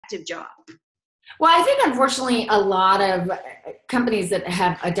effective job? Well, I think unfortunately a lot of companies that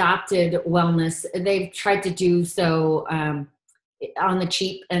have adopted wellness, they've tried to do so on the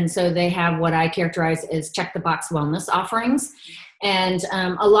cheap. And so they have what I characterize as check the box wellness offerings. And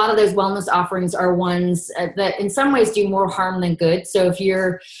a lot of those wellness offerings are ones that in some ways do more harm than good. So if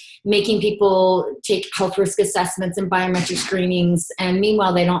you're making people take health risk assessments and biometric screenings, and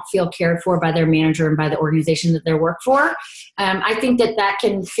meanwhile they don't feel cared for by their manager and by the organization that they work for, I think that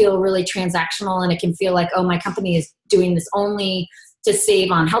can feel really transactional, and it can feel like, oh, my company is doing this only to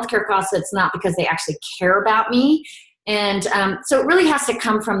save on healthcare costs. It's not because they actually care about me. And so it really has to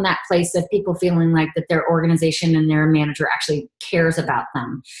come from that place of people feeling like that their organization and their manager actually cares about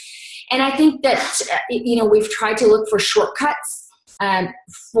them. And I think that, we've tried to look for shortcuts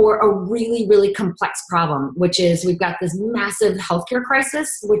for a really, really complex problem, which is we've got this massive healthcare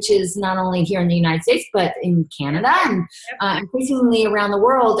crisis, which is not only here in the United States, but in Canada and increasingly around the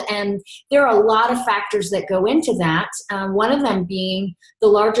world. And there are a lot of factors that go into that, one of them being the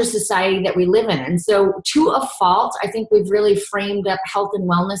larger society that we live in. And so to a fault, I think we've really framed up health and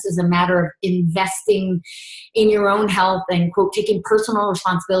wellness as a matter of investing in your own health and, quote, taking personal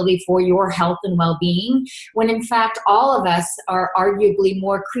responsibility for your health and well-being, when in fact all of us are arguably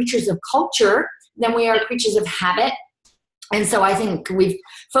more creatures of culture than we are creatures of habit. And so I think we've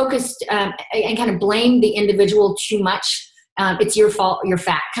focused and kind of blamed the individual too much. It's your fault, you're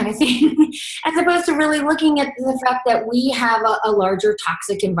fat kind of thing, as opposed to really looking at the fact that we have a larger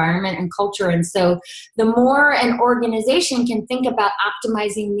toxic environment and culture. And so the more an organization can think about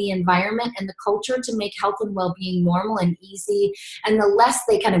optimizing the environment and the culture to make health and well-being normal and easy, and the less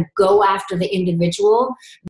they kind of go after the individual,